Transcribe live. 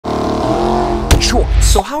short.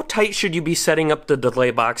 So how tight should you be setting up the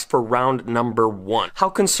delay box for round number 1? How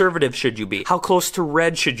conservative should you be? How close to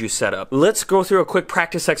red should you set up? Let's go through a quick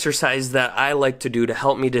practice exercise that I like to do to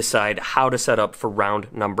help me decide how to set up for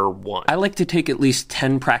round number 1. I like to take at least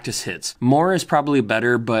 10 practice hits. More is probably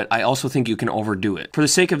better, but I also think you can overdo it. For the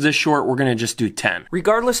sake of this short, we're gonna just do 10.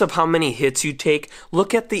 Regardless of how many hits you take,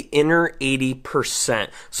 look at the inner 80%.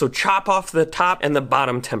 So chop off the top and the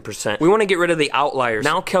bottom 10%. We wanna get rid of the outliers.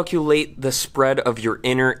 Now calculate the spread of your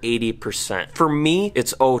inner 80%. For me,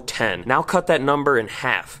 it's 0.10. Now cut that number in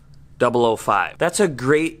half. 0.005. That's a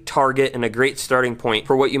great target and a great starting point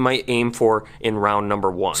for what you might aim for in round number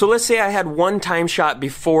 1. So let's say I had one time shot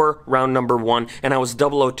before round number 1 and I was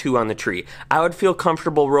 0.002 on the tree. I would feel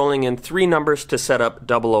comfortable rolling in 3 numbers to set up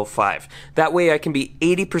 0.005. That way I can be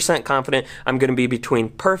 80% confident I'm going to be between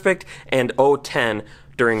perfect and 0.10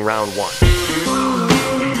 during round 1.